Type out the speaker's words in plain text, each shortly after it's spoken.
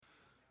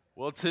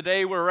Well,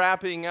 today we're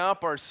wrapping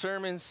up our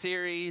sermon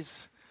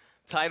series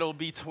titled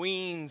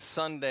Between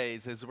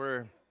Sundays as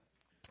we're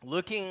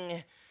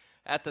looking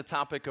at the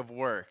topic of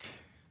work.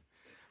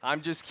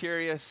 I'm just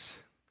curious,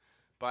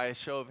 by a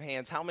show of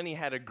hands, how many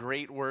had a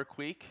great work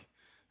week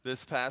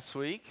this past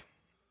week?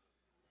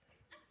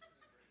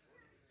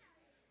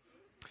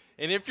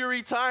 And if you're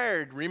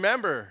retired,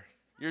 remember,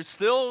 you're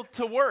still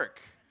to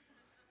work.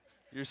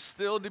 You're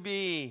still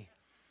to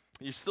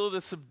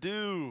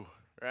subdue,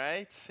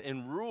 right?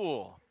 And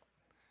rule.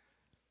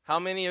 How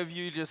many of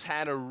you just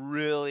had a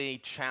really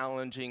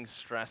challenging,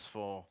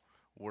 stressful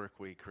work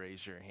week?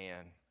 Raise your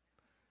hand.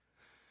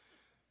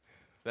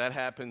 That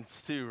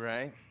happens too,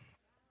 right?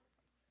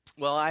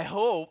 Well, I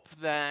hope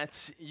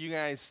that you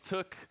guys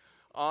took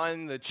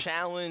on the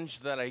challenge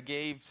that I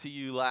gave to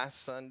you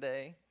last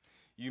Sunday.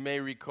 You may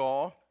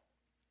recall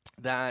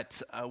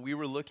that we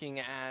were looking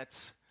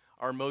at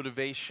our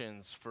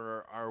motivations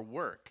for our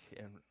work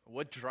and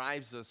what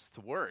drives us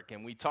to work.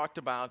 And we talked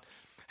about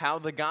how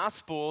the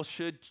gospel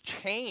should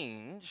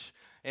change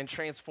and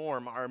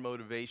transform our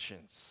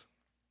motivations.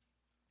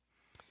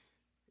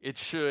 It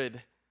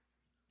should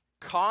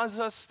cause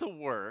us to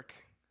work,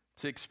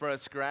 to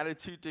express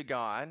gratitude to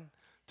God,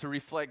 to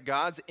reflect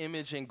God's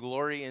image and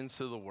glory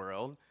into the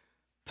world,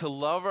 to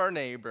love our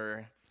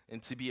neighbor,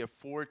 and to be a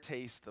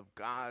foretaste of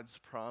God's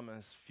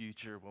promised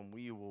future when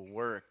we will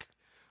work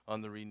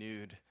on the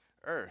renewed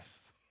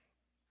earth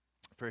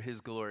for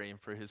His glory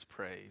and for His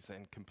praise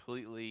and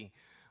completely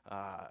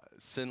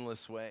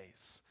sinless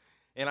ways.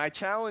 And I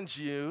challenge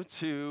you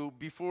to,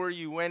 before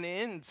you went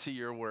into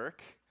your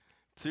work,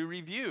 to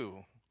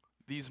review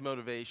these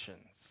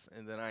motivations.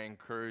 And then I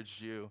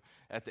encourage you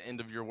at the end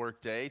of your work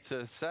day to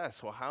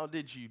assess, well, how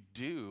did you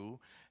do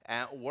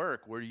at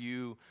work? Were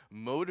you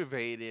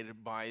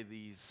motivated by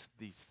these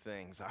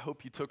things? I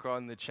hope you took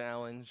on the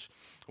challenge.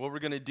 What we're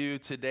going to do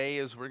today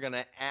is we're going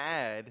to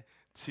add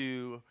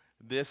to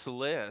this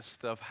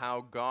list of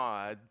how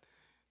God,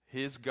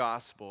 His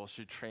gospel,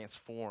 should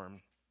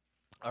transform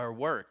our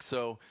work.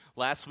 So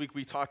last week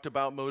we talked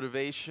about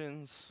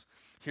motivations.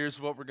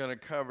 Here's what we're going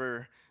to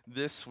cover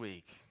this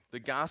week. The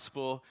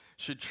gospel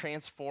should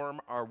transform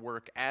our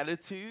work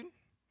attitude,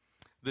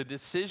 the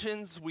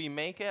decisions we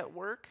make at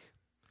work,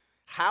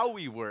 how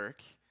we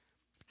work,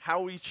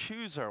 how we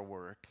choose our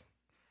work,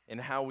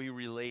 and how we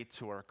relate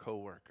to our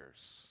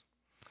coworkers.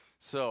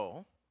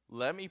 So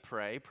let me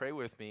pray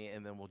with me,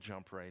 and then we'll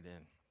jump right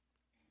in.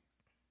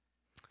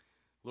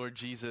 Lord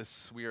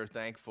Jesus, we are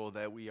thankful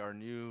that we are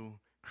new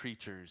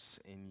creatures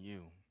in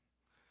you.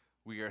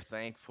 We are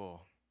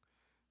thankful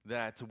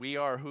that we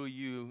are who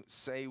you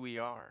say we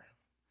are.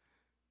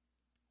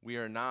 We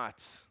are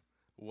not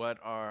what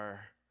our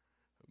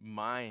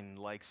mind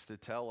likes to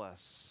tell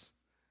us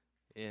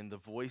and the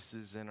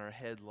voices in our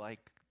head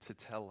like to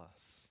tell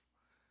us.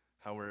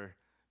 How we're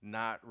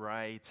not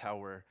right, how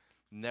we're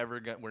never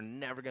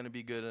going to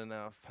be good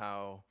enough,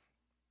 how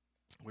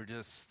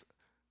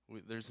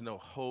there's no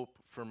hope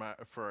for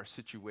our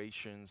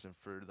situations and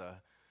for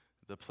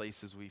the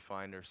places we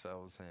find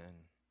ourselves in.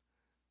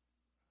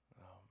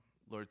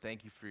 Lord,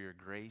 thank you for your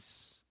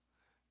grace.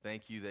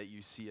 Thank you that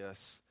you see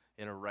us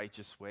in a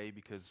righteous way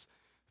because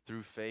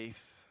through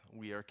faith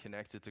we are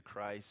connected to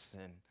Christ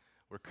and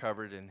we're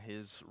covered in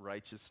His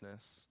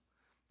righteousness.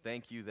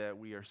 Thank you that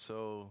we are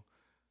so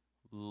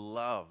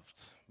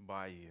loved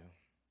by you.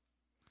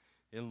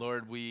 And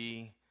Lord,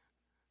 we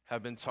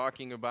have been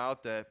talking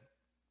about that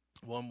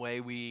one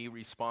way we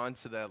respond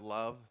to that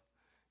love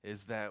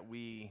is that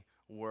we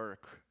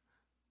work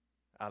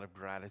out of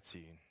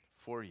gratitude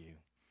for you.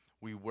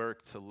 We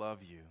work to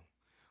love you.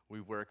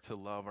 We work to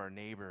love our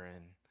neighbor,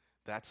 and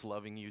that's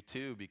loving you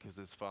too because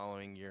it's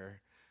following your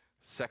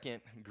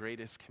second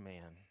greatest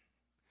command.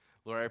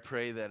 Lord, I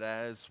pray that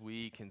as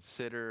we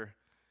consider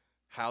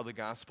how the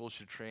gospel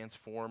should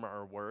transform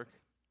our work,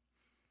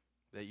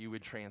 that you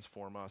would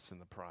transform us in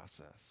the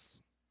process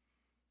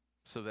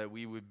so that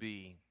we would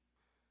be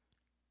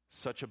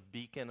such a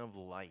beacon of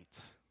light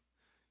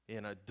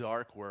in a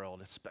dark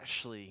world,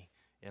 especially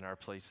in our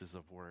places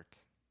of work.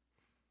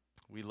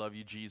 We love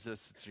you,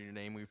 Jesus. It's in your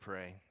name we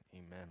pray.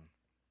 Amen.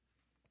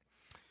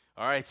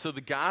 All right, so the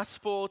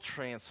gospel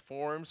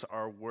transforms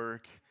our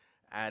work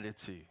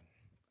attitude.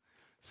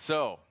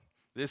 So,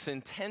 this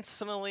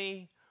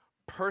intentionally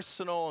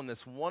personal and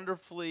this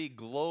wonderfully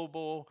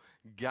global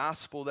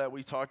gospel that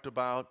we talked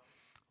about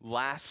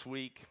last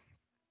week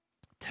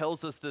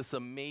tells us this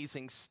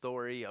amazing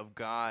story of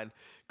God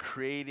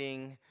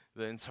creating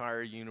the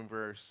entire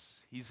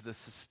universe. He's the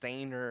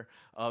sustainer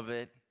of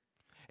it.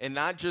 And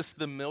not just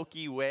the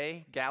Milky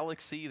Way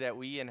galaxy that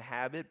we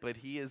inhabit, but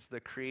He is the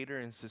creator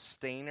and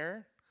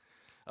sustainer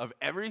of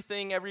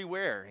everything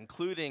everywhere,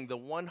 including the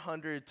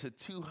 100 to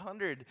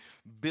 200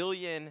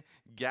 billion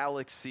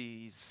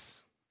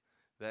galaxies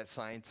that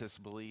scientists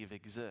believe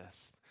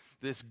exist.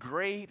 This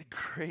great,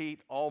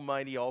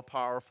 almighty,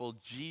 all-powerful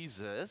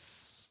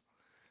Jesus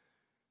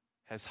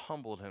has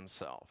humbled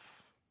Himself.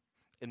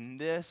 And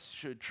this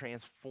should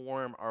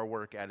transform our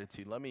work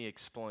attitude. Let me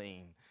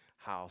explain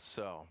how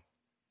so.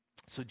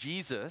 So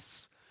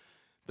Jesus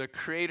the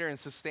creator and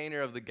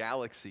sustainer of the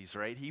galaxies,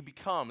 right? He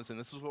becomes, and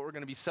this is what we're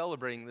going to be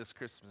celebrating this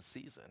Christmas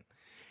season,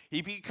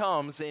 he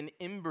becomes an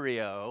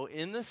embryo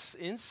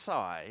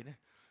inside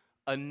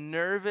a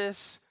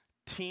nervous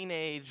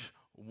teenage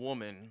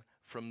woman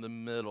from the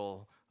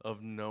middle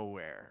of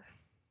nowhere.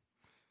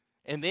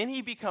 And then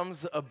he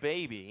becomes a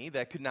baby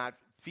that could not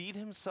feed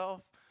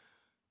himself,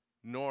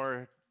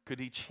 nor could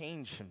he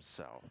change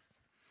himself.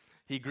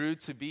 He grew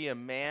to be a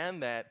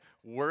man that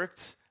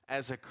worked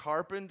as a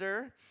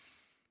carpenter.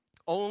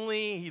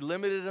 He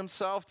limited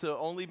himself to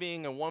only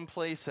being in one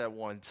place at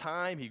one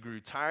time. He grew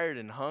tired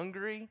and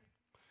hungry.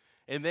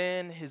 And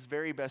then his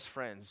very best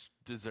friends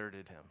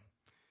deserted him.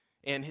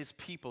 And his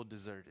people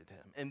deserted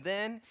him. And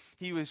then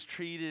he was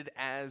treated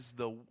as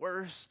the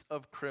worst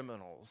of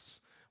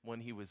criminals when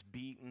he was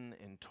beaten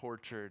and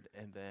tortured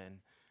and then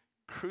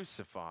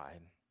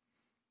crucified.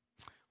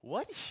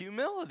 What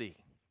humility!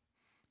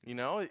 You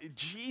know,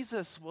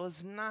 Jesus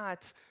was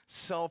not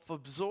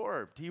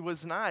self-absorbed. He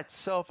was not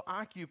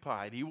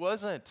self-occupied. He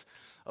wasn't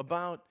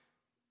about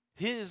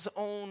his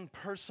own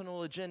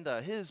personal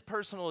agenda. His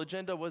personal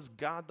agenda was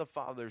God the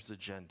Father's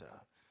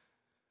agenda.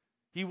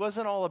 He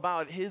wasn't all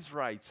about his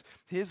rights,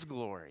 his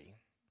glory.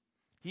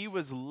 He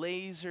was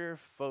laser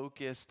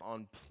focused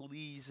on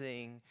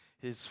pleasing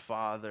his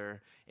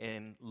Father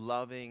and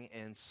loving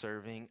and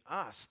serving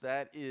us.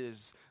 That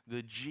is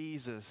the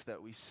Jesus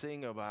that we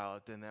sing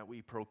about and that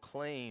we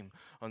proclaim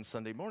on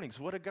Sunday mornings.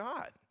 What a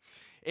God.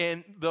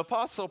 And the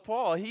Apostle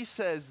Paul, he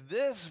says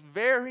this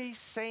very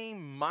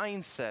same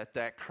mindset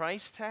that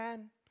Christ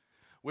had,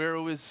 where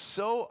it was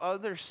so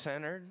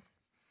other-centered,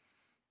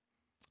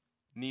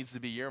 needs to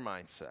be your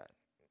mindset.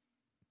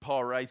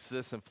 Paul writes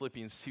this in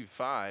Philippians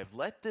 2:5,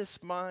 "Let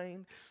this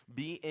mind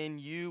be in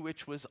you,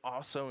 which was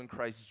also in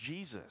Christ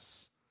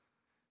Jesus."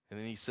 And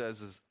then he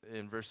says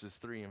in verses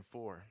 3 and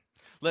 4,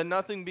 "Let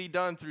nothing be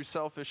done through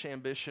selfish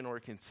ambition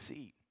or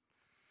conceit,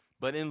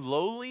 but in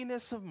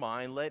lowliness of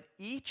mind, let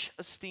each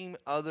esteem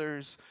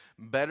others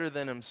better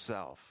than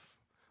himself.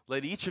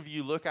 Let each of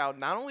you look out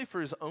not only for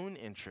his own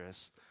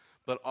interest,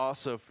 but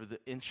also for the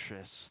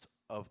interest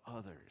of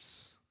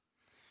others."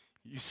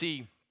 You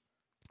see,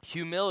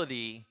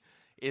 humility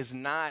is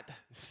not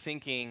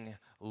thinking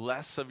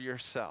less of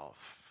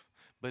yourself,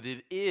 but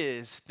it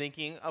is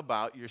thinking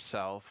about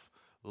yourself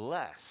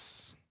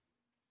less.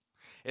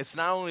 It's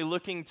not only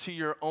looking to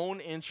your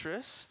own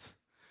interest,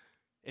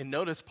 and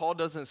notice Paul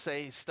doesn't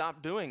say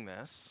stop doing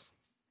this,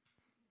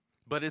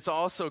 but it's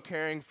also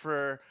caring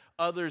for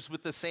others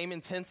with the same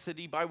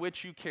intensity by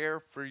which you care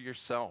for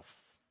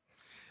yourself.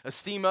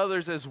 Esteem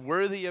others as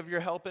worthy of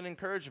your help and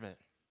encouragement.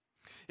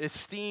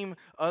 Esteem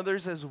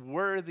others as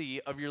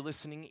worthy of your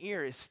listening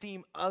ear.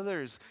 Esteem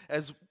others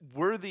as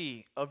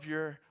worthy of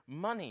your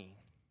money.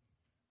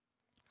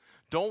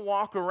 Don't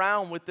walk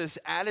around with this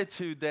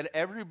attitude that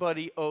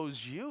everybody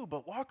owes you,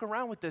 but walk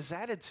around with this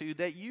attitude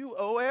that you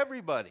owe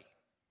everybody.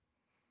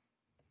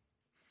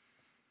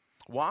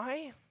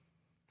 Why?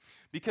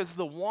 Because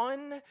the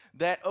one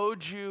that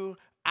owed you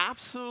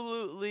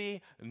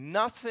absolutely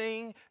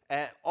nothing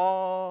at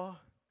all,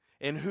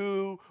 and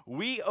who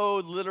we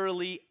owed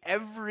literally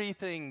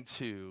everything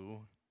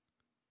to,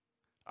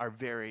 our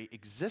very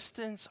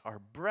existence, our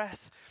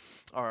breath,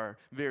 our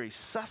very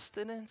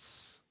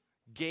sustenance,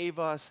 gave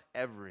us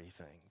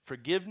everything.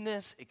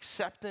 Forgiveness,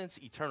 acceptance,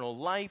 eternal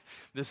life,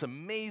 this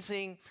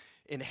amazing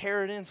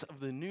inheritance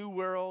of the new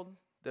world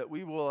that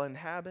we will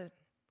inhabit.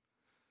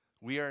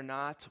 We are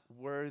not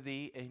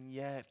worthy, and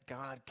yet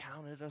God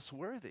counted us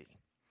worthy.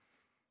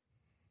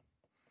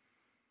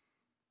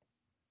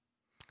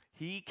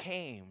 He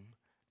came,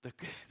 the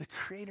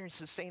creator and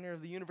sustainer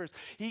of the universe,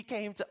 he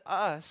came to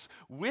us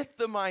with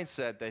the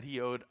mindset that he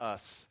owed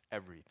us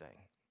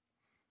everything.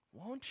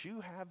 Won't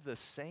you have the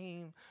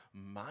same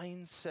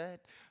mindset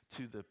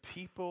to the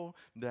people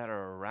that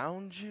are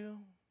around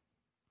you?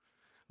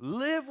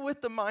 Live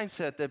with the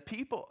mindset that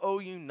people owe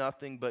you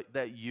nothing, but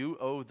that you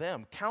owe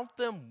them. Count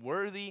them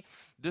worthy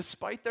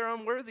despite their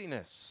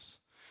unworthiness.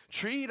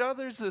 Treat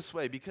others this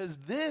way, because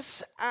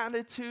this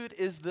attitude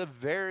is the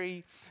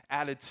very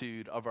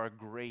attitude of our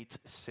great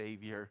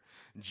Savior,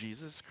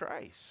 Jesus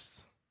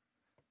Christ.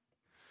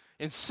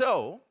 And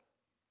so,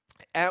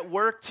 at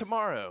work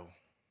tomorrow,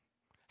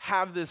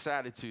 have this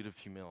attitude of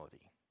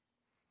humility.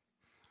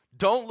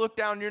 Don't look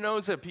down your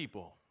nose at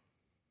people.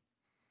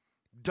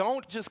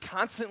 Don't just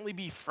constantly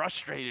be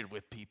frustrated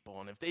with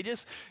people. And if they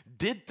just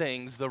did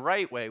things the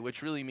right way,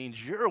 which really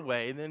means your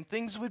way, then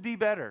things would be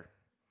better.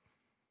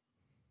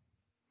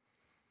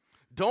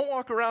 Don't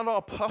walk around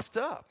all puffed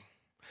up.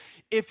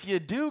 If you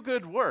do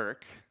good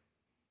work,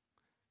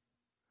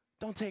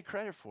 don't take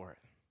credit for it.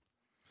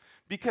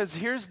 Because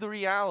here's the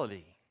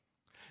reality.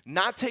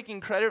 Not taking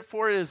credit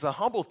for it is the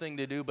humble thing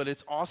to do, but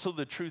it's also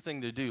the true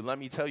thing to do. Let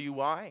me tell you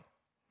why.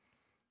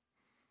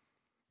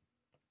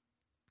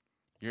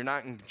 You're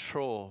not in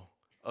control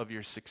of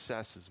your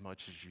success as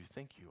much as you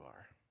think you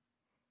are.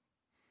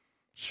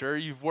 Sure,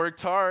 you've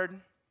worked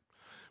hard,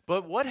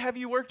 but what have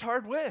you worked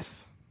hard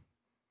with?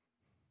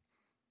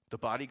 The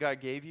body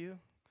God gave you,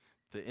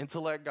 the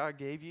intellect God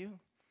gave you,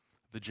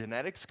 The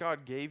genetics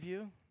God gave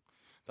you,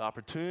 the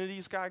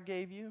opportunities God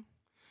gave you,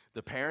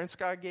 the parents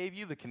God gave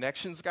you, the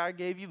connections God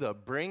gave you, the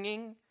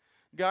upbringing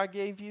God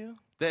gave you,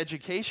 the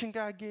education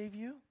God gave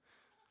you.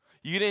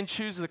 You didn't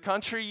choose the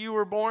country you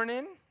were born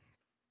in.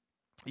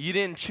 You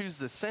didn't choose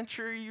the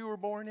century you were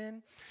born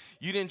in.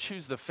 You didn't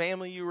choose the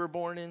family you were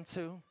born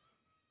into.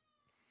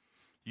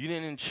 You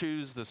didn't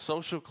choose the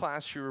social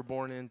class you were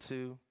born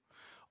into.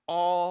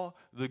 All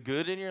the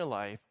good in your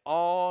life,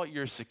 all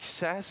your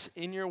success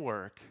in your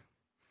work,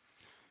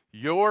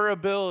 your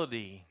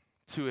ability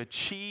to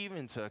achieve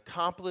and to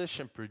accomplish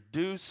and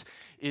produce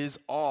is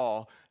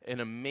all an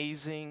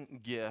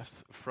amazing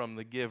gift from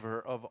the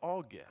giver of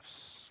all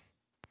gifts,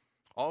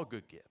 all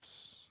good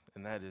gifts,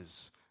 and that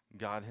is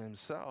God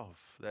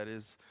himself. That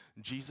is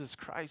Jesus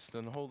Christ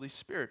and the Holy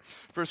Spirit.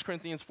 1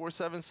 Corinthians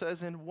 4:7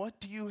 says, "And what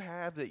do you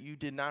have that you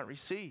did not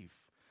receive?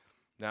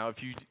 Now,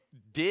 if you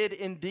did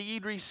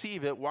indeed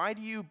receive it, why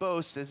do you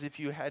boast as if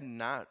you had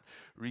not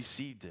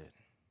received it?"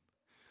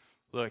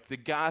 Look, the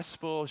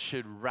gospel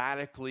should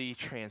radically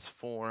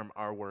transform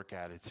our work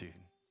attitude.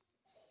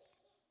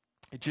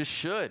 It just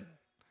should.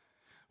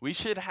 We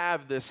should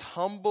have this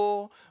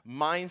humble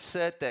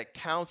mindset that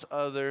counts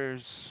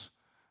others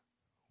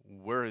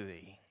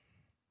worthy.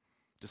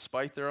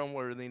 Despite their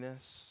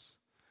unworthiness,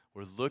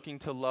 we're looking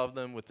to love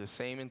them with the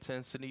same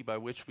intensity by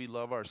which we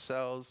love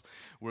ourselves.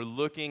 We're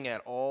looking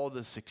at all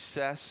the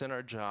success in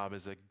our job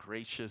as a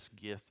gracious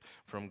gift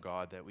from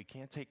God that we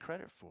can't take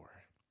credit for.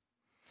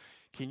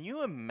 Can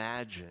you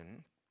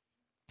imagine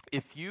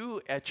if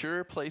you, at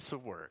your place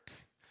of work,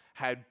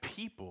 had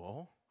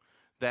people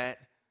that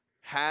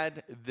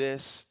had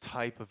this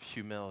type of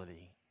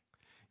humility?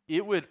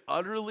 It would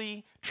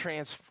utterly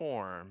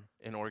transform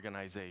an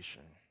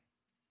organization.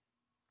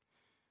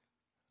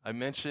 I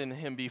mentioned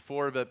him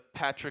before, but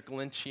Patrick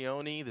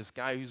Lencioni, this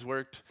guy who's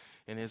worked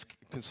in his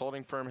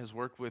consulting firm, has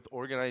worked with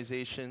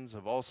organizations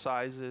of all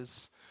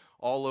sizes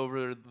all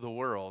over the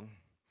world.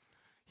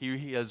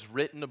 He has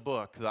written a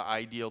book, The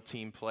Ideal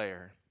Team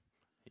Player.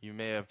 You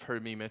may have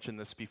heard me mention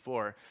this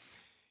before.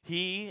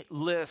 He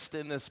lists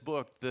in this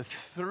book the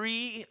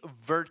 3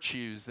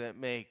 virtues that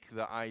make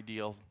the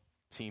ideal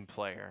team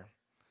player.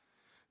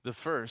 The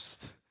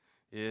first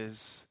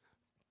is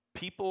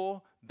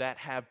people that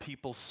have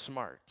people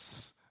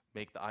smarts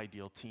make the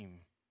ideal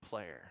team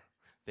player.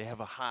 They have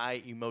a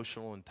high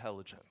emotional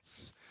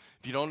intelligence.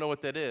 If you don't know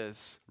what that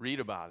is, read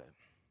about it.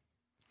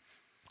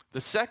 The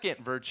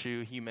second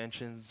virtue he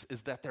mentions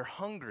is that they're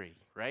hungry,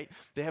 right?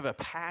 They have a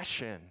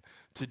passion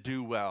to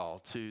do well,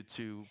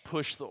 to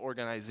push the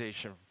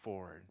organization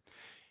forward.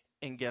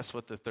 And guess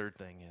what the third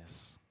thing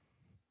is?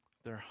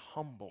 They're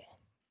humble.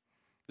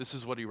 This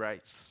is what he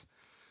writes.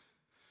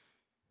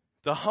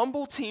 The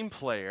humble team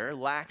player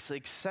lacks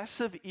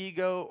excessive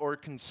ego or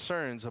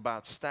concerns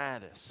about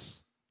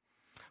status.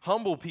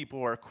 Humble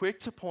people are quick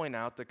to point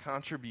out the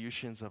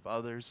contributions of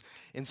others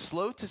and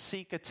slow to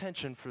seek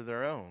attention for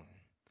their own.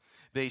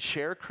 They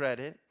share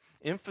credit,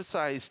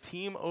 emphasize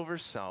team over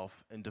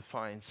self, and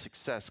define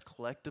success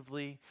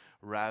collectively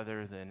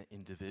rather than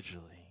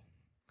individually.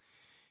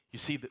 You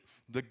see,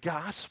 the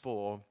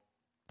gospel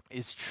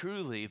is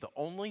truly the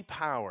only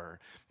power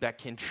that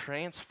can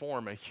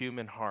transform a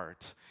human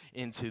heart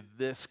into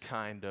this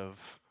kind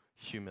of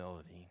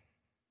humility.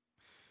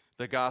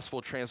 The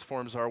gospel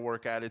transforms our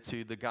work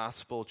attitude. The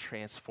gospel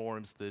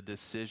transforms the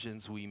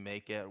decisions we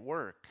make at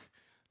work.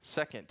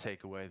 Second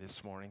takeaway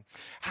this morning.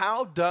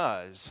 How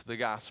does the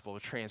gospel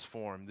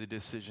transform the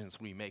decisions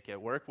we make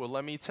at work? Well,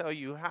 let me tell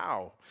you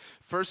how.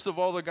 First of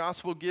all, the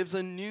gospel gives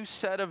a new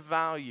set of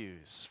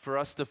values for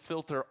us to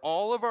filter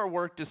all of our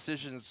work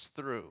decisions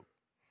through.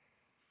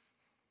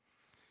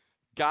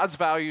 God's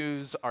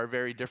values are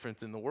very different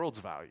than the world's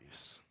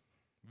values.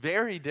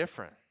 Very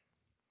different.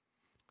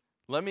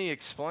 Let me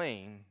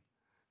explain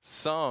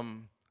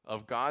some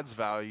of God's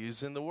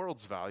values and the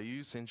world's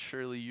values, and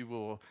surely you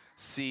will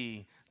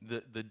see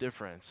the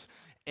difference.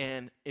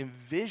 And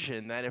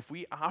envision that if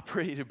we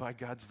operated by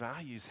God's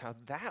values, how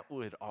that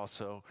would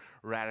also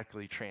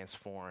radically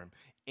transform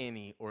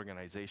any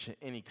organization,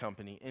 any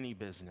company, any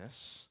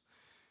business.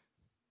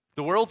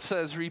 The world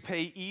says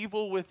repay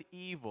evil with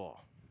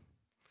evil.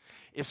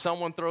 If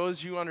someone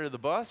throws you under the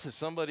bus, if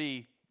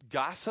somebody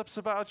gossips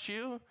about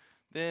you,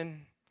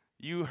 then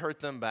you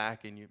hurt them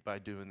back by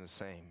doing the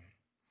same.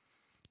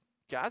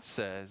 God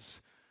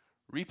says,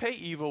 repay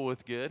evil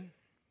with good.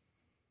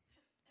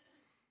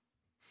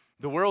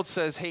 The world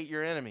says, hate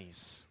your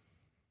enemies.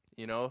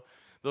 You know,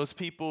 those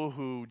people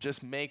who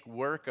just make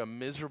work a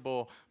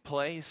miserable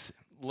place,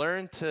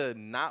 learn to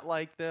not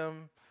like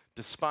them,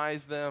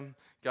 despise them.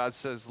 God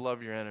says,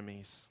 love your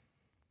enemies.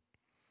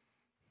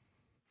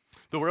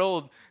 The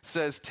world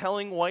says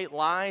telling white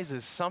lies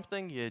is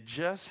something you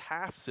just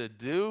have to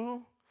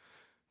do.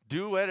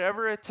 Do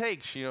whatever it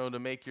takes, to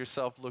make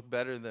yourself look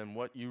better than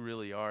what you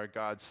really are.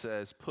 God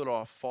says, put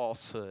off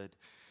falsehood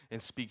and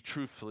speak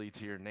truthfully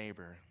to your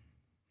neighbor.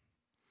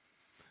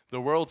 The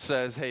world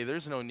says, hey,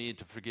 there's no need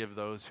to forgive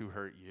those who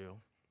hurt you.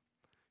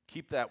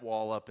 Keep that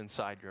wall up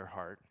inside your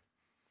heart.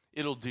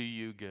 It'll do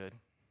you good.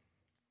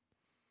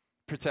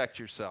 protect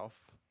yourself.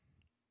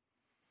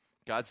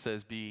 God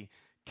says be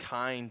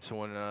kind to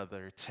one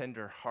another,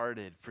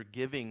 tender-hearted,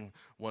 forgiving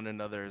one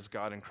another as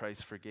God in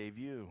Christ forgave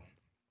you.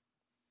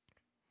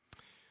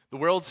 The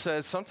world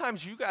says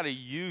sometimes you got to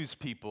use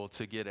people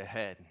to get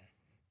ahead.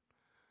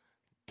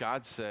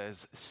 God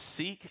says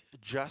seek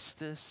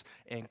justice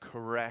and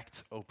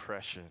correct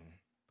oppression.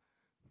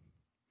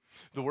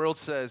 The world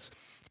says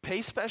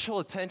pay special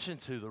attention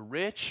to the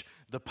rich,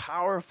 the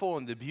powerful,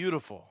 and the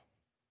beautiful.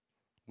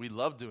 We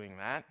love doing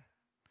that.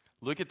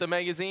 Look at the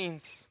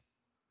magazines.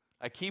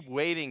 I keep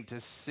waiting to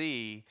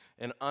see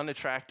an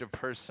unattractive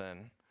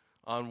person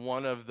on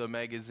one of the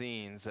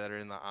magazines that are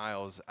in the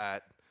aisles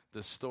at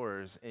the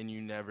stores, and you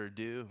never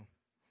do.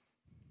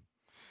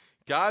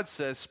 God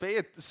says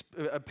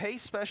pay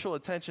special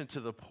attention to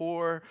the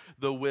poor,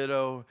 the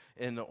widow,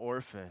 and the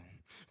orphan.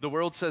 The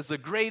world says the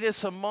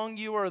greatest among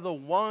you are the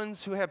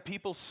ones who have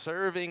people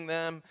serving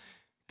them.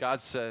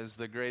 God says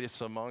the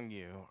greatest among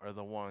you are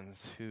the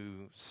ones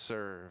who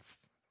serve.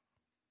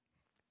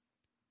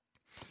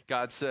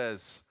 God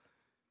says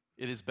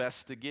it is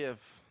best to give.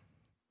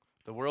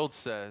 The world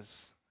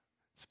says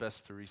it's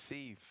best to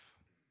receive.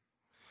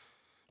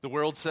 The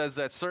world says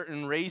that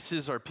certain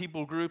races or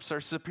people groups are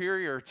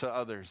superior to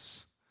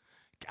others.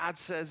 God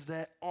says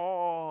that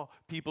all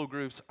people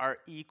groups are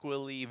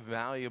equally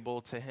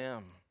valuable to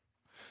him.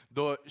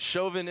 The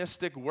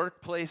chauvinistic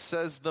workplace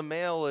says the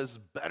male is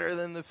better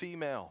than the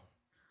female.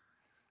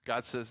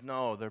 God says,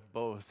 no, they're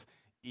both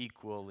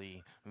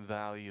equally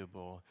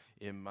valuable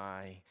in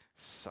my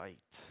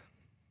sight.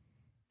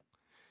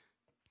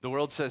 The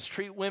world says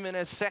treat women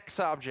as sex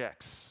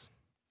objects.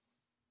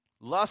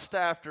 Lust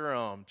after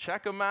them.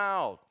 Check them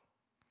out.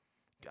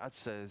 God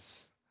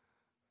says,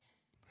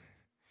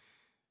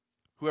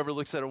 whoever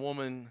looks at a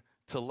woman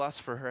to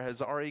lust for her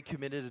has already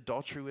committed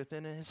adultery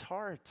within his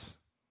heart.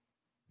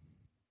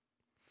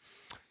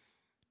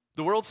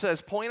 The world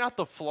says point out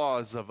the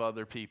flaws of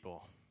other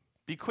people.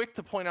 Be quick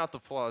to point out the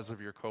flaws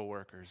of your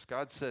coworkers.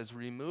 God says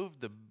remove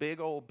the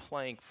big old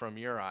plank from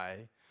your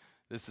eye.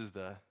 This is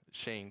the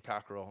Shane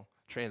Cockrell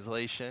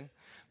translation.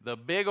 The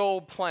big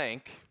old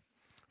plank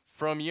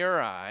from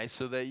your eye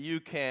so that you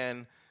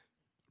can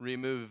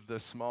remove the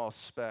small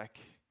speck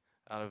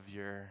out of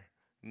your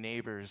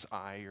neighbor's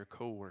eye, your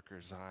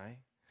coworker's eye.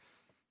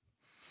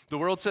 The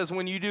world says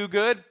when you do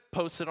good,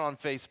 post it on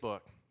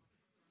Facebook.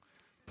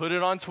 Put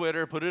it on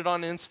Twitter, put it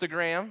on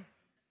Instagram.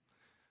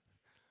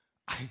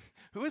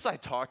 Who was I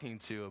talking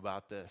to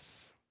about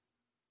this?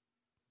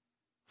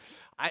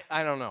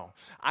 I don't know.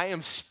 I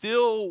am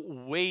still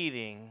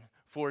waiting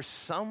for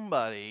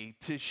somebody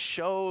to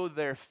show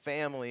their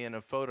family in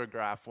a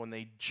photograph when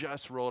they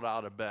just rolled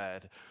out of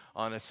bed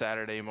on a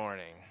Saturday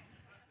morning.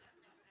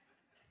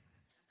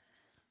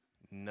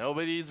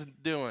 Nobody's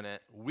doing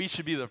it. We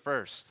should be the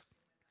first.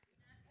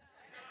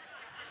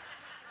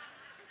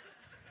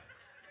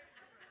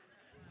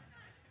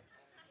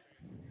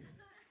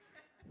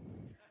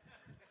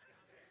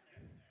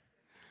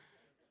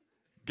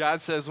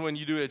 God says when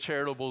you do a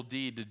charitable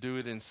deed to do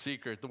it in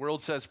secret. The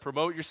world says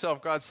promote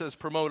yourself. God says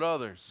promote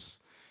others.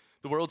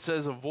 The world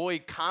says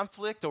avoid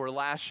conflict or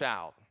lash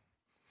out.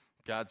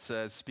 God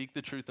says speak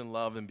the truth in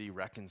love and be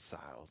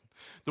reconciled.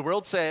 The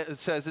world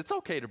says it's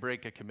okay to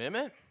break a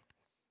commitment.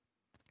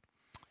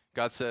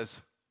 God says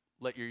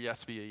let your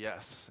yes be a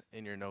yes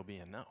and your no be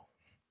a no.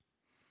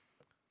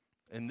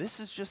 And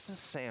this is just a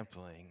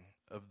sampling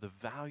of the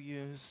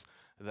values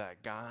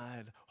that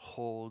God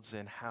holds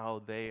and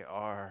how they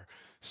are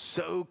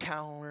so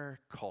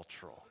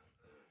countercultural.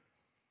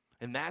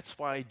 And that's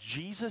why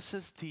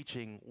Jesus'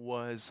 teaching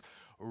was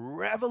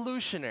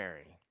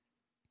revolutionary.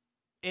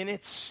 And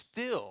it's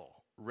still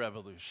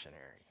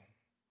revolutionary.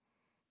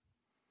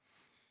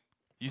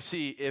 You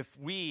see, if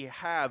we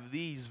have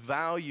these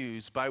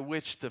values by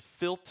which to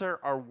filter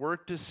our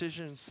work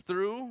decisions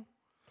through,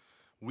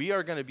 we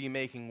are going to be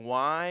making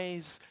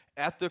wise,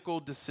 ethical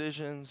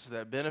decisions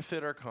that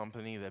benefit our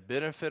company, that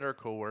benefit our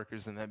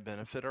coworkers, and that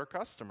benefit our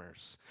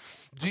customers.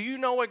 Do you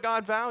know what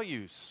God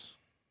values?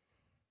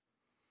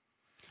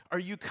 Are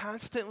you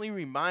constantly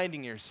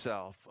reminding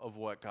yourself of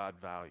what God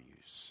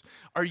values?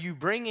 Are you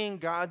bringing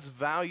God's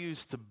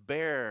values to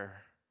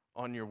bear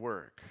on your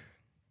work?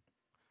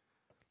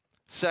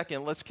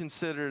 Second, let's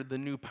consider the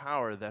new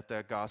power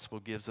that gospel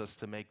gives us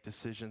to make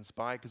decisions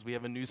by, because we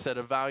have a new set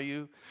of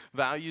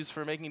values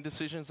for making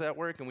decisions at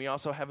work, and we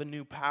also have a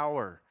new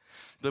power.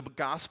 The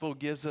gospel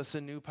gives us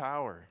a new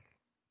power.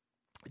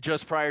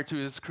 Just prior to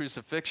his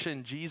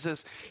crucifixion,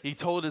 Jesus, he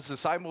told his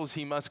disciples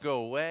he must go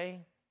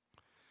away.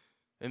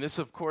 And this,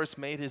 of course,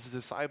 made his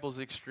disciples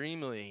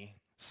extremely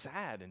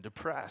sad and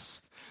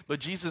depressed. But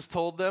Jesus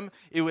told them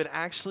it would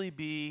actually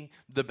be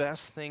the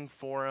best thing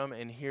for them,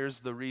 and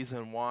here's the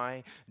reason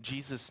why.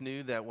 Jesus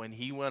knew that when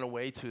he went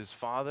away to his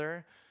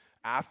Father,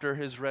 after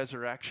his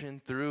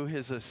resurrection, through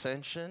his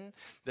ascension,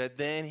 that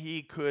then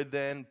he could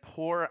then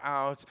pour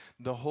out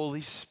the Holy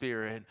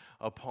Spirit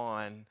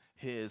upon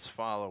his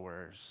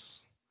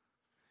followers.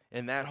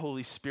 and that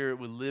Holy Spirit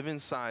would live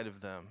inside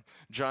of them.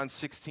 John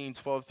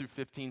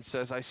 16:12-15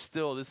 says,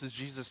 this is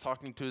Jesus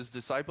talking to his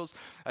disciples,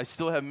 I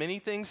still have many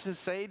things to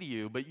say to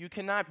you, but you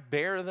cannot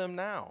bear them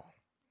now.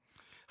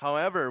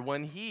 However,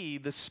 when he,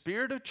 the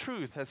Spirit of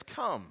truth, has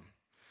come,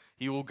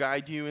 he will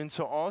guide you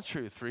into all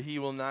truth, for he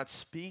will not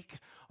speak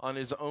on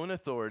his own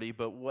authority,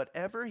 but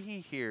whatever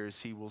he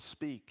hears, he will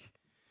speak.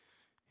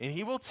 And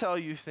he will tell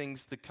you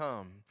things to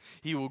come.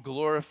 He will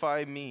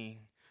glorify me,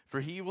 for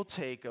he will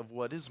take of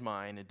what is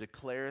mine and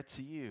declare it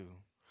to you.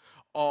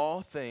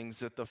 All things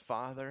that the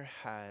Father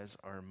has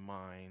are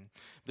mine.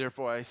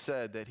 Therefore I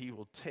said that he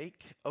will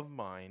take of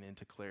mine and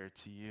declare it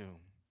to you.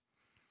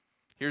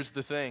 Here's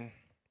the thing.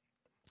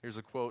 Here's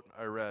a quote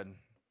I read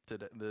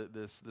today,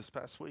 this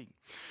past week.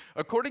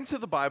 According to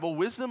the Bible,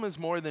 wisdom is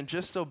more than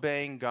just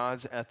obeying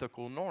God's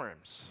ethical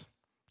norms.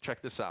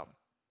 Check this out.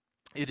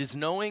 It is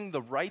knowing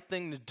the right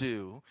thing to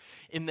do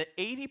in the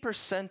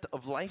 80%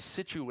 of life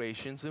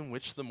situations in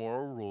which the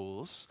moral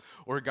rules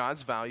or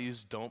God's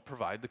values don't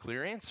provide the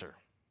clear answer.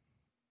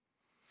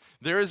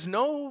 There is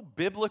no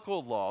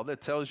biblical law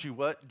that tells you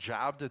what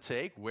job to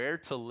take, where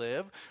to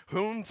live,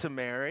 whom to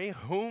marry,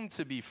 whom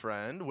to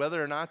befriend,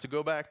 whether or not to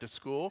go back to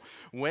school,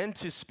 when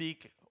to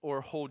speak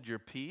or hold your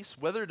peace,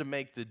 whether to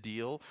make the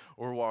deal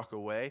or walk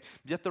away.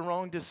 Yet the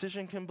wrong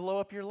decision can blow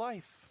up your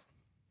life.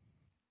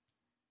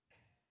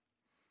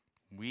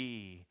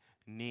 We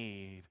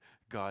need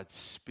God's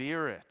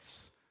Spirit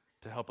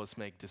to help us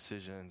make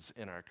decisions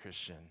in our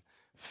Christian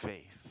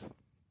faith.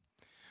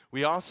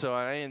 We also,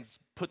 and I didn't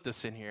put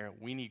this in here,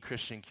 we need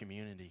Christian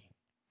community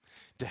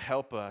to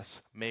help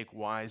us make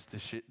wise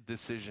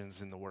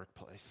decisions in the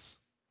workplace.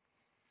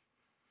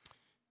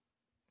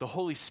 The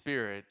Holy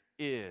Spirit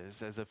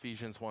is, as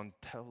Ephesians 1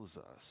 tells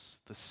us,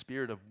 the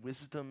spirit of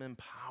wisdom and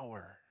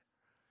power.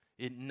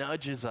 It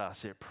nudges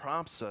us, it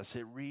prompts us,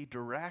 it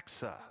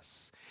redirects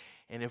us.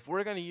 And if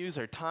we're going to use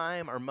our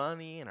time, our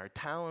money, and our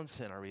talents,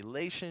 and our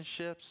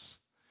relationships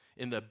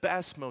in the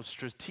best, most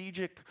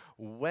strategic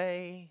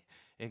way,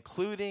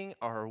 including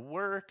our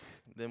work,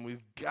 then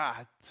we've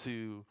got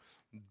to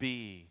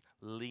be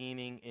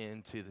leaning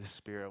into the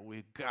Spirit.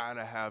 We've got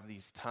to have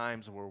these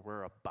times where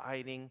we're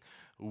abiding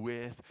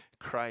with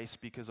Christ,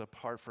 because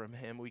apart from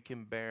him, we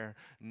can bear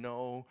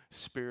no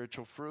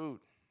spiritual fruit.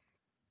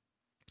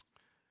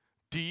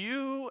 Do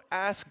you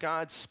ask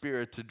God's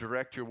Spirit to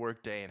direct your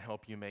workday and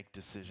help you make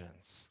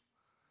decisions?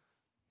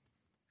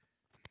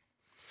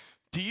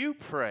 Do you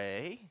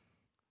pray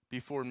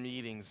before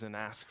meetings and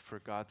ask for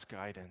God's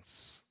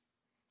guidance?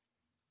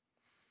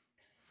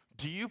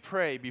 Do you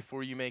pray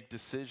before you make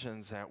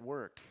decisions at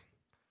work?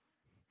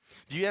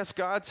 Do you ask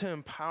God to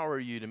empower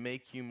you to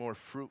make you more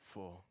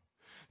fruitful?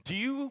 Do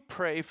you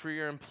pray for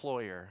your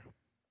employer?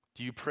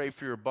 Do you pray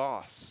for your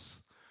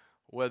boss,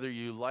 whether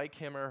you like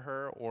him or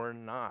her or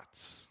not?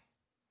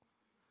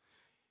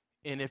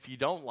 And if you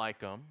don't like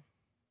them,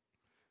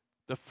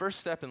 the first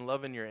step in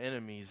loving your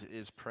enemies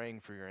is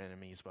praying for your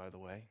enemies, by the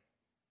way.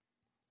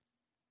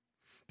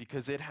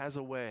 Because it has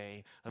a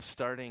way of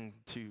starting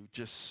to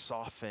just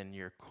soften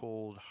your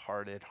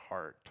cold-hearted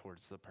heart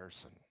towards the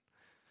person.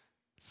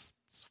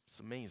 It's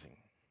amazing.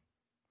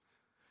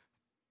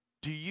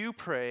 Do you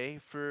pray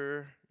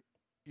for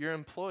your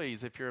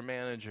employees if you're a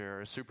manager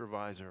or a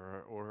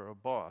supervisor or a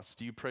boss?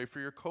 Do you pray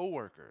for your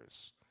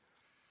coworkers?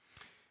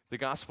 The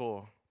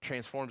gospel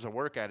transforms our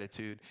work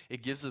attitude.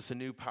 It gives us a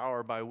new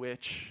power by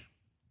which,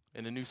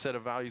 and a new set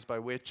of values by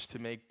which to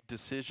make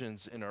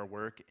decisions in our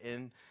work.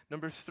 And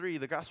number 3,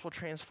 the gospel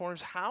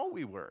transforms how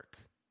we work.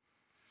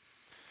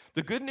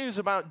 The good news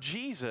about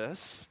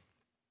Jesus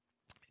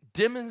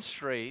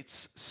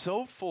demonstrates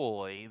so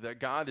fully that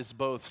God is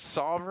both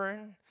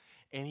sovereign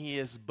and he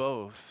is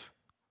both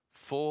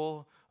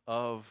full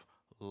of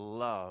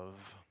love.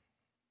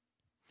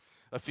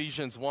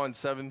 Ephesians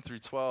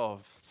 1:7-12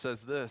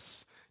 says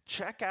this: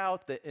 check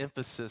out the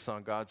emphasis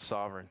on God's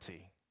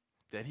sovereignty,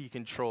 that he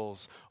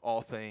controls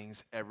all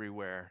things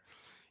everywhere.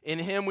 In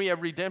him we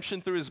have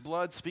redemption through his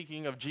blood,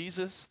 speaking of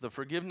Jesus, the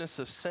forgiveness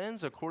of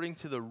sins according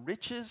to the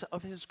riches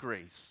of his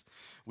grace,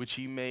 which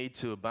he made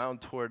to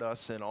abound toward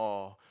us in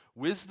all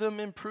wisdom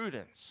and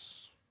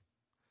prudence,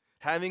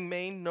 having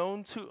made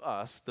known to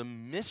us the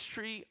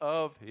mystery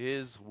of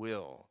his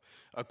will,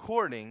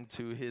 according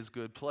to his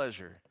good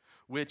pleasure,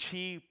 which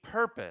he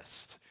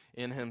purposed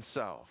in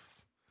himself,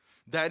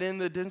 that in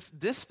the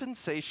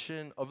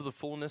dispensation of the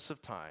fullness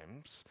of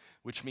times,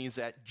 which means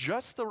at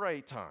just the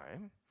right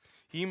time,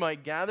 he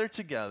might gather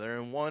together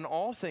in one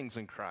all things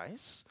in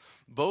Christ,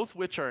 both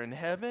which are in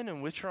heaven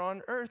and which are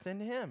on earth in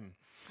him.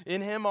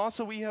 In him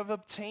also we have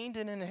obtained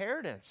an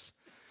inheritance,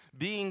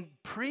 being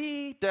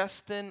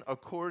predestined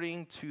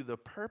according to the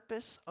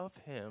purpose of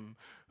him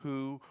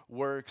who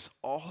works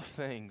all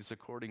things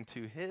according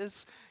to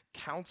his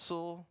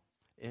counsel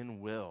and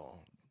will,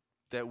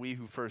 that we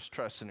who first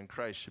trusted in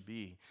Christ should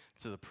be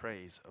to the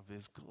praise of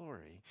his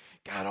glory.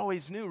 God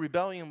always knew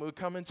rebellion would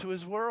come into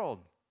his world.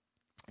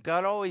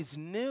 God always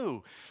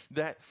knew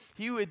that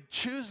he would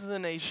choose the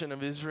nation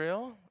of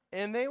Israel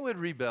and they would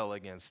rebel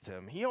against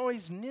him. He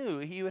always knew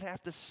he would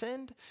have to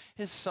send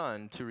his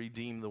son to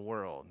redeem the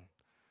world.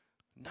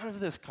 None of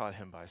this caught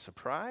him by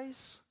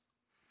surprise.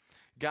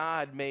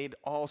 God made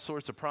all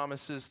sorts of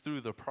promises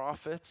through the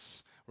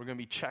prophets. We're going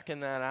to be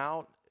checking that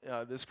out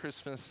this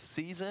Christmas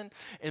season.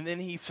 And then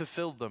he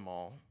fulfilled them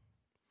all.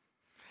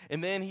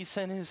 And then he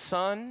sent his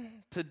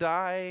son to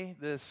die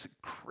this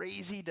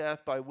crazy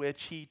death by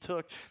which he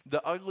took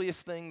the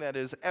ugliest thing that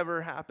has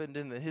ever happened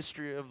in the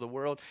history of the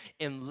world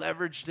and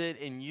leveraged it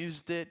and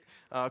used it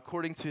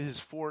according to his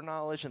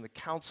foreknowledge and the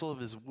counsel of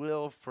his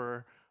will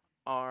for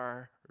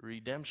our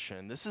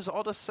redemption. This is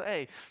all to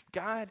say,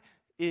 God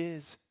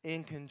is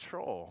in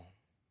control.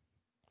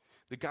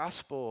 The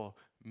gospel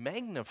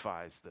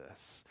magnifies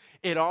this.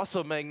 It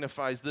also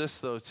magnifies this,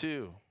 though,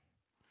 too,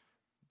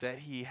 that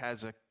he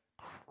has a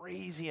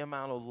crazy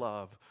amount of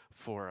love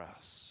for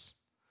us.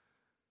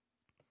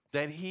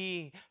 That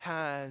he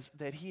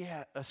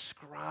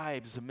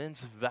ascribes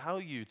immense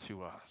value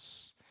to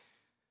us.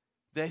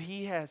 That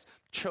he has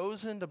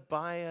chosen to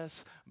buy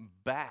us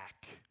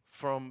back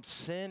from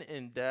sin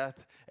and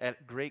death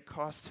at great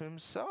cost to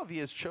himself. He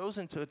has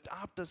chosen to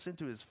adopt us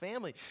into his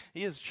family.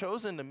 He has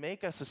chosen to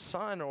make us a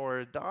son or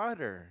a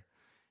daughter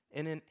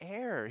and an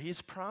heir.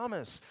 He's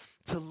promised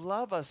to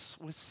love us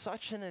with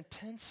such an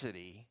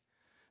intensity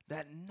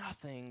that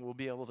nothing will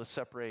be able to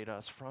separate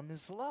us from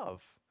his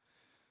love.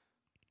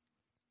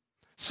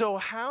 So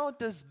how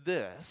does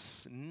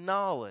this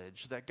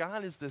knowledge that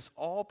God is this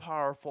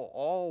all-powerful,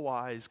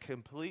 all-wise,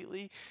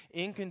 completely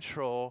in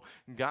control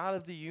God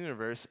of the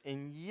universe,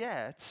 and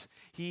yet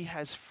he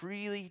has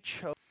freely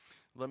chosen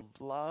to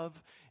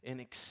love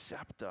and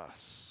accept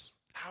us?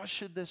 How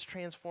should this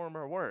transform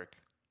our work?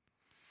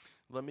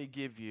 Let me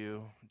give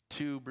you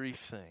two brief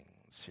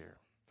things here.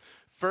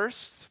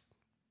 First,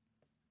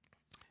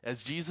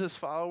 as Jesus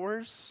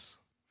followers,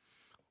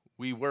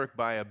 we work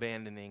by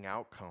abandoning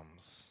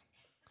outcomes.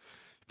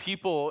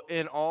 People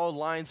in all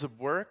lines of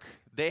work,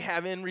 they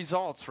have end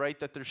results, right,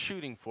 that they're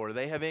shooting for.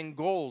 They have end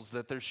goals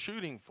that they're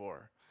shooting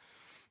for.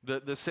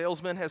 The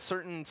salesman has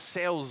certain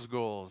sales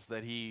goals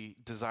that he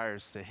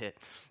desires to hit.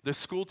 The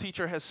school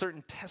teacher has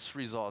certain test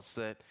results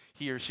that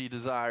he or she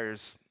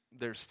desires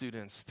their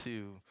students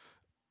to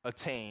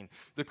attain.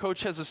 The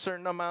coach has a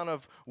certain amount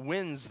of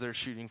wins they're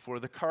shooting for.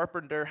 The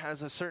carpenter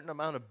has a certain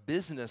amount of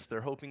business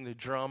they're hoping to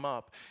drum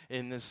up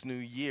in this new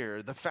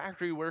year. The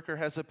factory worker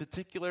has a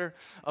particular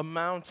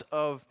amount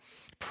of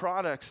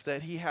products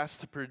that he has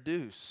to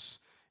produce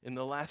in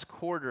the last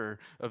quarter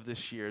of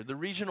this year. The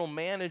regional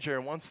manager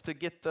wants to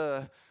get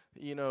the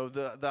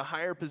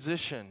higher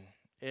position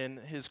in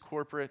his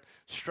corporate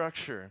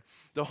structure.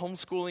 The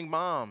homeschooling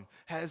mom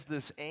has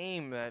this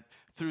aim that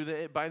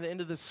by the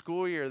end of the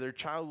school year, their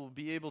child will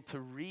be able to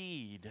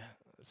read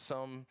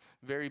some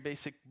very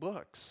basic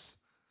books.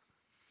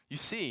 You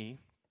see,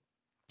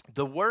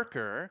 the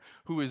worker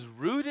who is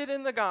rooted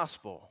in the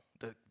gospel,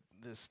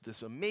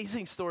 this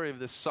amazing story of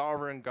this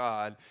sovereign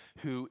God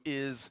who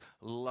is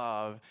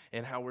love,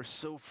 and how we're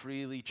so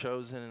freely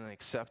chosen and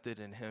accepted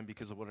in him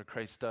because of what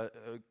Christ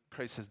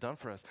has done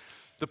for us.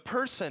 The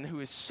person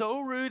who is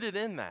so rooted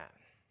in that,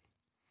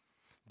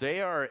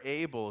 they are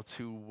able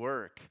to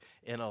work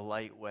in a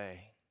light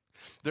way.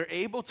 They're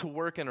able to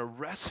work in a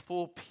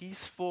restful,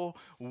 peaceful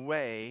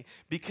way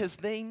because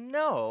they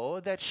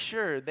know that,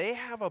 sure, they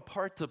have a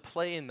part to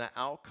play in the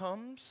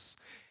outcomes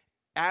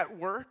at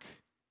work,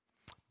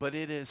 but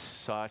it is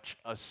such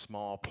a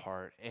small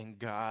part, and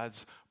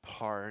God's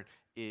part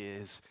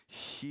is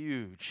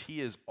huge.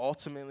 He is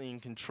ultimately in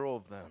control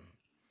of them.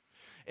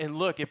 And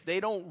look, if they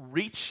don't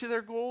reach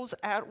their goals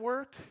at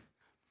work,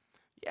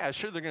 yeah,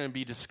 sure, they're going to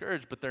be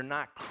discouraged, but they're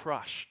not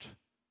crushed,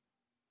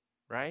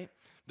 right?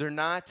 They're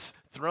not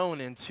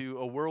thrown into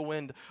a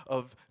whirlwind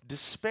of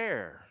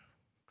despair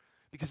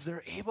because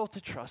they're able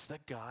to trust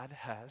that God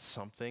has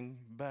something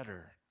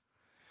better.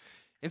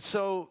 And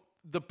so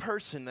the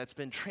person that's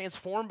been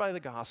transformed by the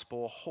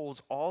gospel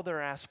holds all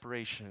their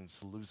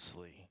aspirations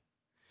loosely.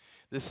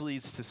 This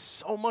leads to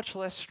so much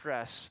less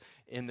stress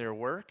in their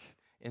work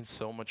and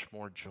so much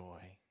more joy.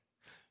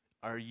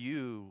 Are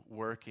you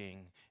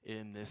working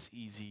in this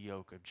easy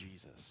yoke of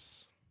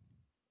Jesus?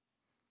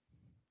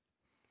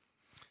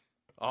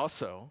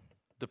 Also,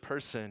 the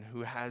person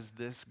who has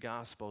this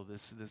gospel,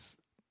 this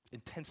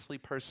intensely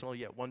personal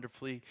yet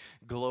wonderfully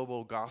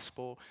global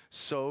gospel,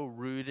 so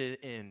rooted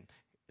in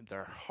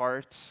their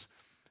hearts,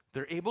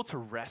 they're able to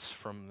rest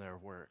from their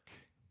work.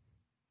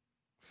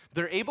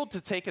 They're able to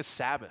take a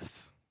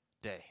Sabbath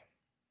day.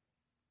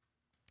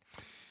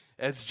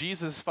 As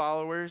Jesus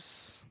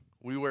followers,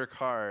 we work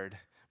hard,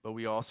 but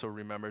we also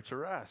remember to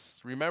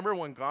rest. Remember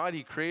when God,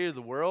 he created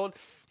the world,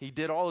 he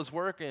did all his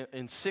work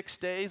in 6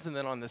 days, and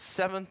then on the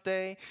seventh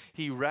day,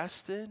 he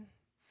rested.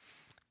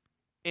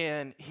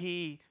 And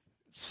he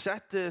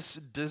set this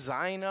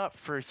design up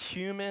for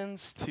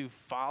humans to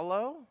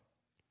follow.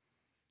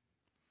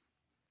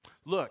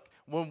 Look,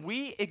 when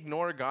we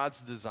ignore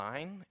God's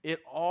design,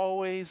 it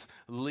always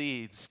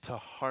leads to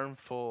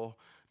harmful,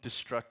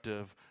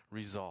 destructive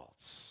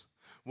results.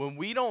 When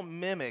we don't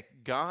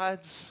mimic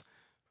God's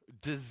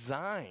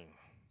design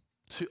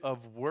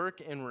of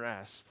work and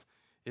rest,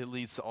 it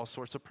leads to all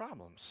sorts of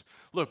problems.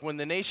 Look, when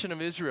the nation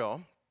of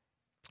Israel,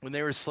 when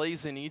they were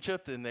slaves in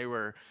Egypt and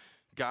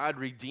God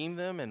redeemed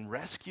them and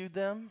rescued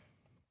them,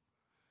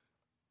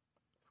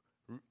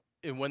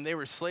 and when they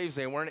were slaves,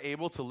 they weren't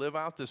able to live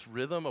out this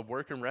rhythm of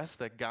work and rest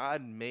that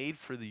God made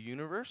for the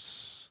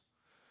universe.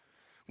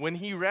 When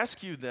he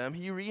rescued them,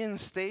 he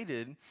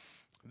reinstated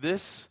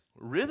this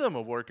rhythm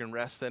of work and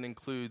rest that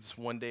includes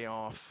one day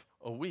off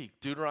a week.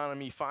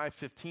 Deuteronomy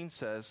 5:15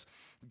 says,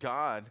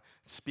 God,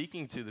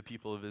 speaking to the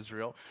people of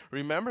Israel,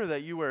 remember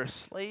that you were a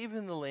slave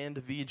in the land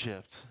of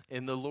Egypt,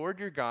 and the Lord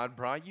your God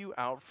brought you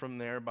out from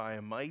there by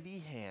a mighty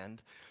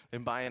hand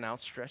and by an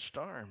outstretched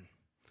arm.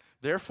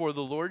 Therefore,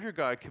 the Lord your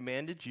God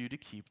commanded you to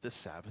keep the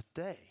Sabbath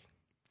day.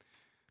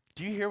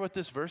 Do you hear what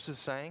this verse is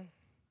saying?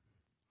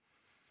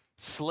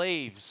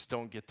 Slaves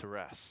don't get to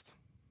rest.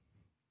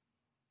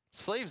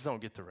 Slaves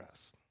don't get to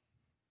rest.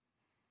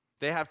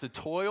 They have to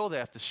toil, they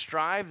have to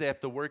strive, they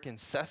have to work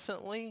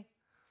incessantly.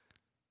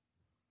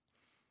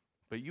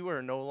 But you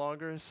are no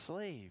longer a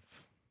slave.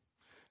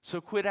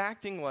 So quit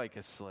acting like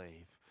a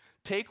slave.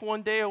 Take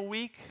one day a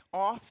week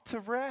off to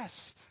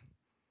rest.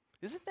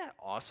 Isn't that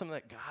awesome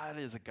that God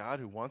is a God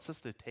who wants us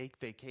to take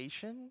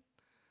vacation?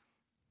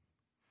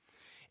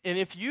 And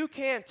if you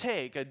can't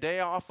take a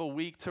day off a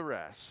week to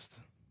rest,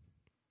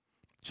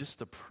 just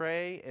to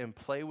pray and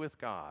play with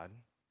God,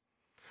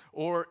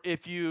 or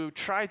if you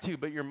try to,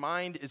 but your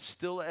mind is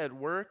still at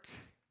work,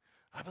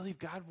 I believe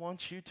God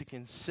wants you to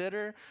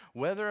consider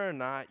whether or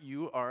not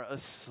you are a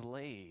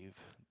slave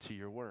to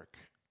your work.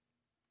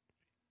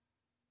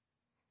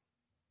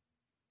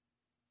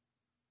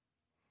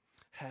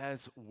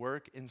 Has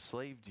work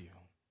enslaved you?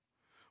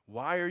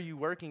 Why are you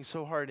working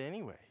so hard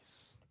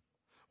anyways?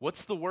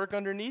 What's the work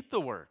underneath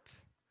the work?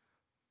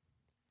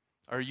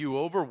 Are you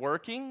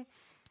overworking,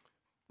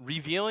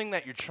 revealing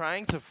that you're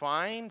trying to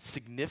find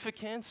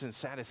significance and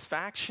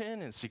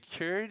satisfaction and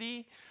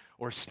security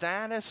or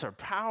status or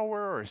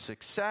power or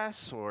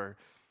success or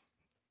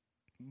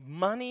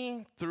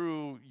money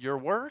through your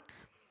work?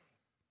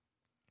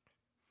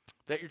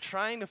 That you're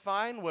trying to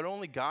find what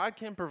only God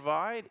can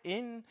provide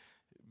in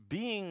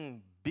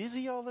being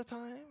busy all the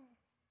time?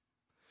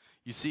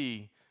 You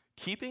see,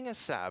 keeping a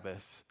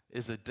Sabbath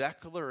is a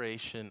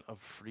declaration of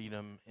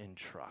freedom and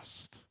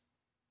trust.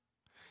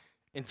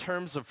 In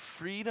terms of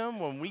freedom,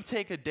 when we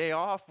take a day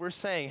off, we're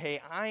saying,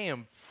 hey, I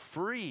am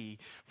free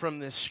from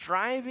this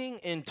striving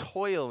and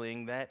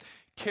toiling that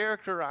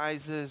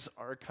characterizes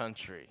our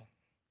country.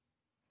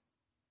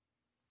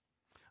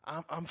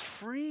 I'm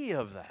free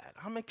of that.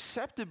 I'm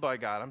accepted by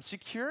God. I'm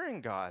secure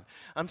in God.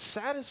 I'm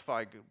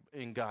satisfied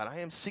in God. I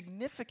am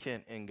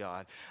significant in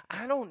God.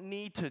 I don't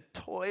need to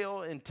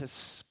toil and to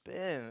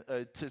spend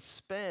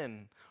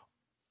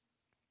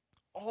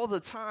all the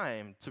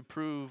time to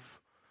prove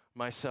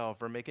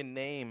myself or make a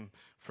name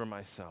for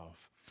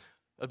myself.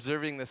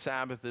 Observing the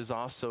Sabbath is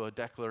also a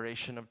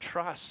declaration of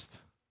trust.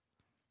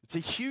 It's a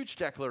huge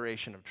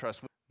declaration of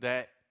trust.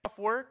 That off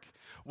work,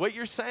 what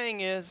you're saying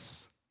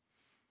is,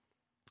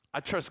 I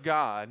trust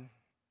God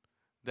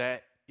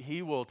that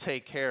he will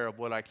take care of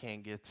what I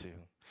can't get to.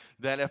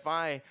 That if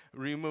I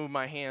remove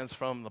my hands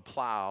from the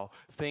plow,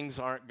 things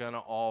aren't going to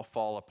all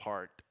fall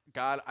apart.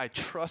 God, I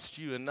trust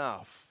you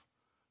enough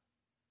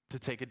to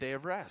take a day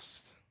of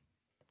rest.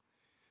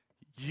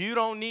 You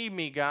don't need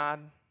me, God.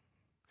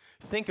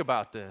 Think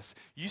about this.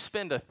 You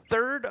spend a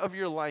third of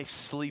your life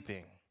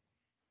sleeping.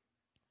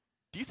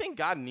 Do you think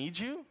God needs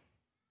you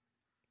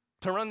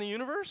to run the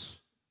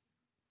universe?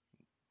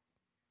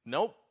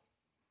 Nope.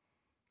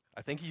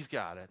 I think he's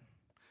got it.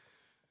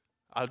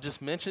 I'll just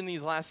mention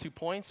these last 2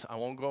 points. I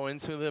won't go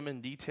into them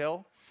in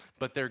detail,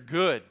 but they're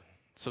good.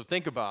 So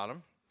think about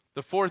them.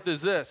 The fourth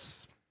is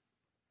this.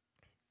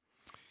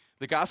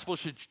 The gospel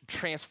should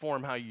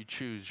transform how you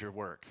choose your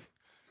work.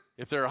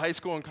 If there are high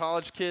school and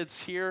college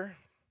kids here,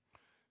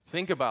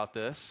 think about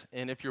this.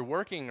 And if you're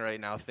working right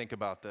now, think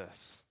about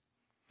this.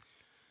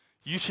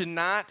 You should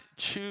not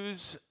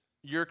choose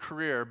your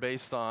career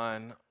based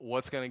on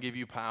what's going to give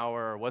you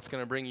power or what's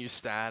going to bring you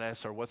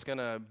status or what's going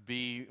to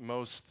be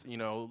most,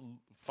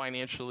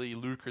 financially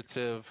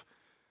lucrative.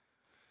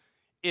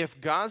 If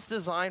God's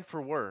design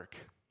for work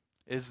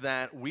is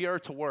that we are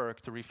to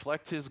work to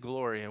reflect his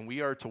glory and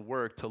we are to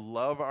work to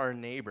love our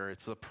neighbor,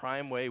 it's the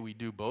prime way we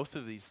do both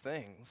of these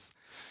things,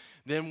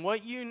 then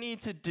what you need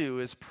to do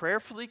is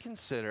prayerfully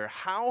consider,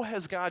 how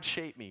has God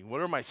shaped me? What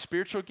are my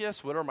spiritual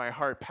gifts? What are my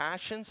heart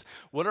passions?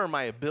 What are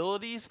my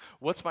abilities?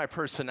 What's my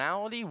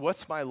personality?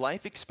 What's my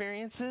life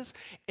experiences?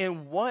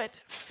 And what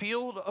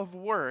field of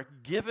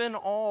work, given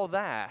all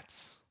that,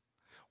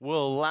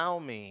 will allow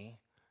me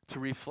to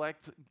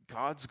reflect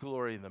God's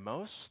glory the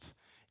most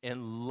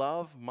and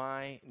love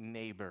my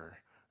neighbor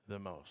the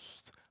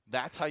most?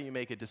 That's how you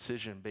make a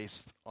decision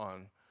based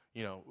on,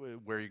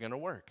 where you're going to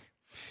work.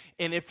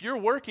 And if you're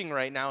working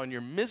right now and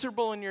you're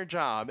miserable in your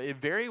job, it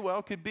very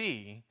well could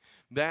be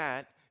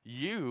that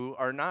you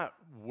are not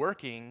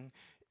working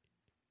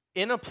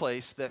in a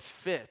place that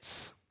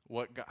fits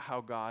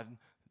how God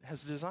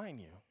has designed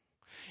you.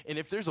 And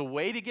if there's a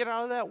way to get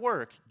out of that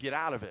work, get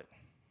out of it.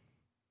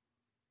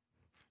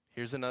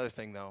 Here's another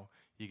thing, though.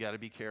 You got to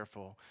be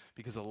careful,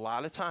 because a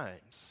lot of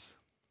times,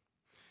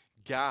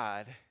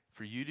 God,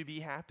 for you to be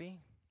happy,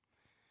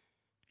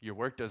 your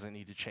work doesn't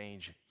need to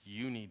change.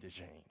 You need to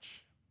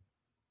change.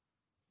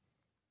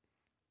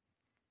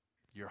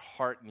 Your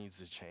heart needs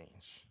to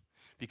change.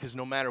 Because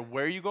no matter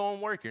where you go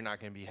and work, you're not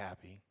going to be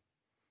happy.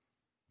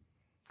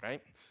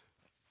 Right?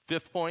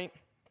 Fifth point.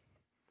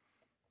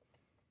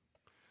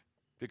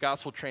 The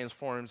gospel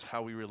transforms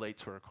how we relate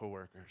to our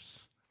coworkers.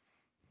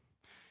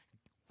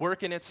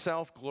 Work in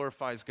itself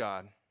glorifies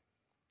God.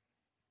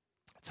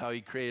 That's how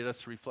he created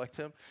us to reflect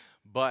him.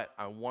 But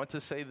I want to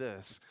say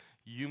this.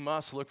 You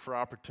must look for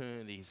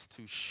opportunities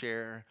to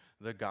share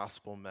the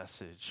gospel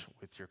message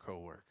with your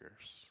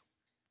coworkers.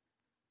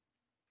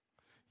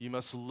 You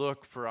must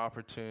look for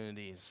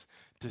opportunities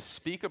to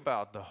speak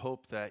about the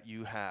hope that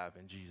you have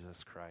in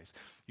Jesus Christ.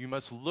 You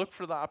must look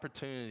for the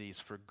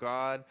opportunities for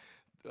God,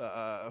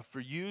 for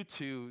you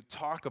to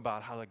talk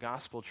about how the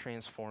gospel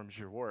transforms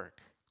your work.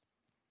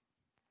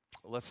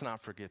 Let's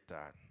not forget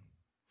that.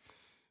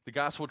 The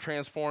gospel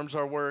transforms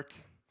our work.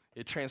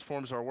 It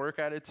transforms our work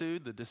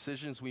attitude, the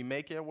decisions we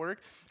make at work,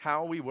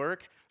 how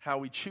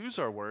we choose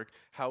our work,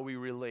 how we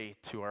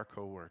relate to our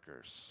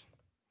coworkers.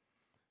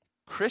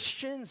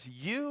 Christians,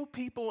 you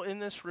people in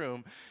this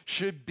room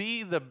should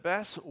be the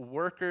best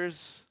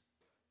workers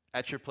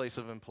at your place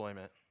of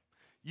employment.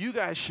 You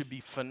guys should be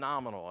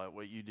phenomenal at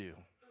what you do.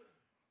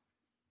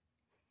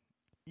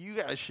 You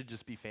guys should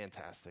just be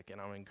fantastic,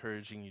 and I'm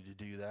encouraging you to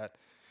do that.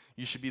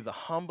 You should be the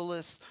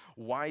humblest,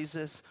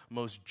 wisest,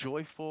 most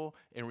joyful,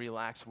 and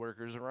relaxed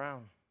workers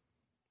around.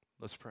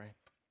 Let's pray.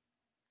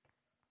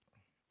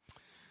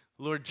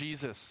 Lord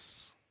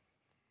Jesus,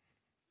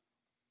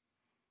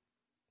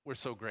 we're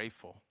so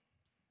grateful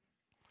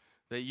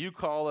that you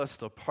call us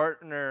to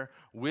partner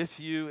with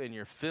you in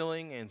your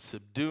filling and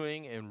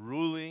subduing and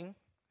ruling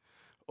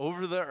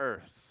over the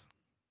earth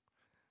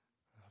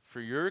for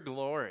your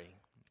glory.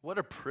 What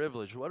a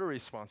privilege, what a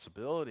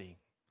responsibility.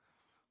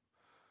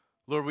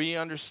 Lord, we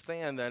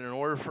understand that in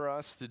order for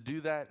us to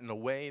do that in a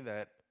way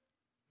that,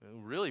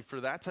 really, for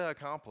that to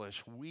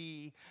accomplish,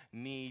 we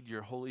need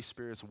your Holy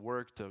Spirit's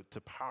work to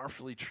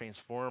powerfully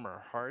transform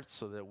our hearts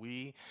so that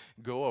we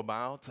go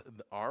about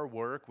our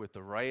work with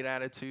the right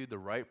attitude, the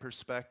right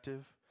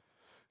perspective,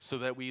 so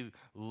that we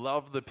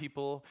love the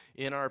people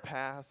in our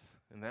path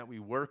and that we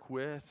work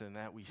with and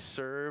that we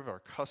serve our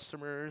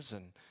customers,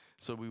 and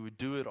so we would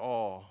do it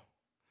all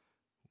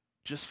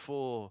just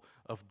full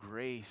of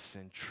grace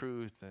and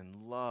truth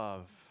and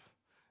love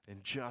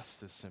and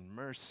justice and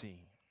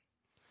mercy.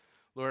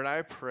 Lord,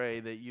 I pray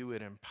that you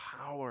would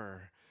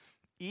empower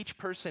each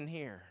person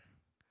here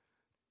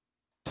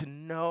to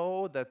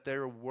know that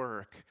their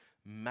work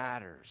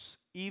matters.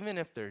 Even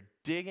if they're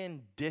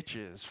digging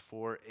ditches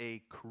for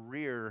a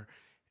career,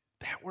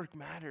 that work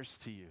matters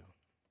to you.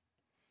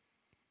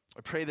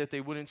 I pray that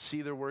they wouldn't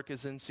see their work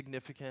as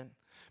insignificant,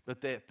 but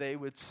that they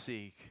would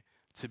seek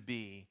to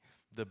be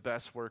the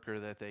best worker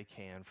that they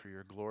can for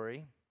your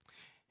glory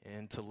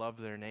and to love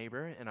their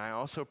neighbor. And I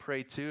also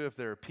pray, too, if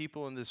there are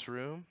people in this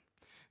room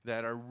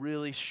that are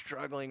really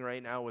struggling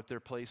right now with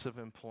their place of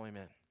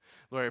employment,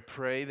 Lord, I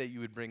pray that you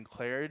would bring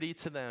clarity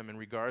to them in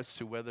regards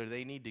to whether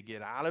they need to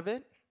get out of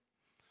it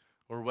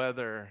or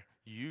whether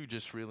you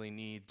just really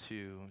need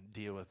to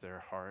deal with their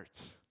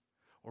heart,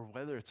 or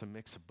whether it's a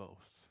mix of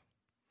both.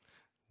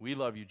 We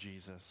love you,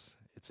 Jesus.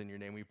 It's in your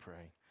name we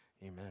pray.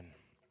 Amen.